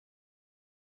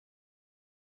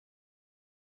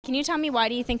Can you tell me why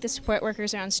do you think the support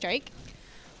workers are on strike?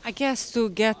 I guess to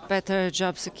get better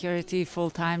job security,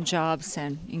 full-time jobs,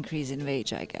 and increase in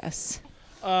wage, I guess.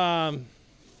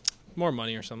 More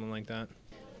money or something like that.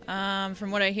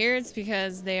 From what I hear, it's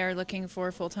because they are looking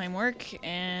for full-time work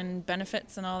and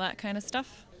benefits and all that kind of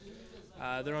stuff.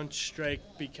 They're on strike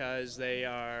because they're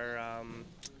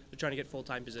trying to get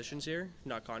full-time positions here,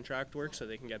 not contract work, so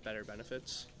they can get better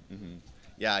benefits. Mm-hmm.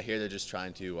 Yeah, I hear they're just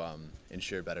trying to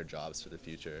ensure better jobs for the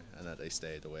future and that they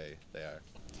stay the way they are.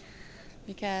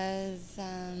 Because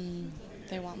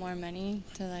they want more money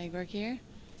to work here,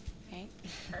 right?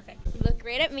 Perfect. You look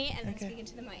great at me and then speak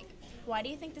into the mic. Why do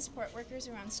you think the support workers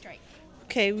are on strike?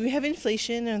 Okay, we have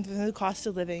inflation and the cost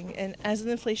of living, and as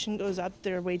the inflation goes up,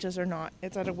 their wages are not.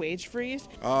 It's at a wage freeze.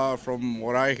 From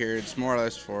what I hear, it's more or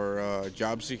less for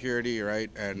job security,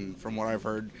 right? And from what I've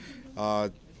heard,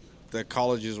 the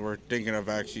colleges were thinking of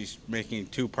actually making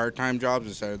 2 part-time jobs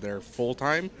instead of their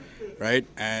full-time, right?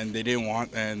 And they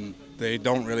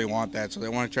don't really want that, so they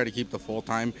want to try to keep the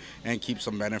full-time and keep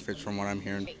some benefits from what I'm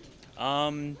hearing.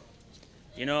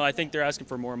 I think they're asking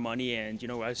for more money, and,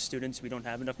 as students, we don't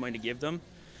have enough money to give them.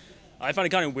 I find it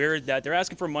kind of weird that they're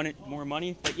asking for more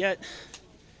money, but yet,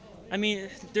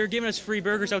 they're giving us free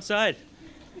burgers outside.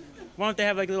 Why don't they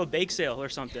have a little bake sale or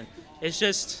something? It's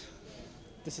just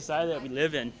the society that we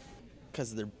live in.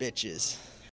 Because they're bitches.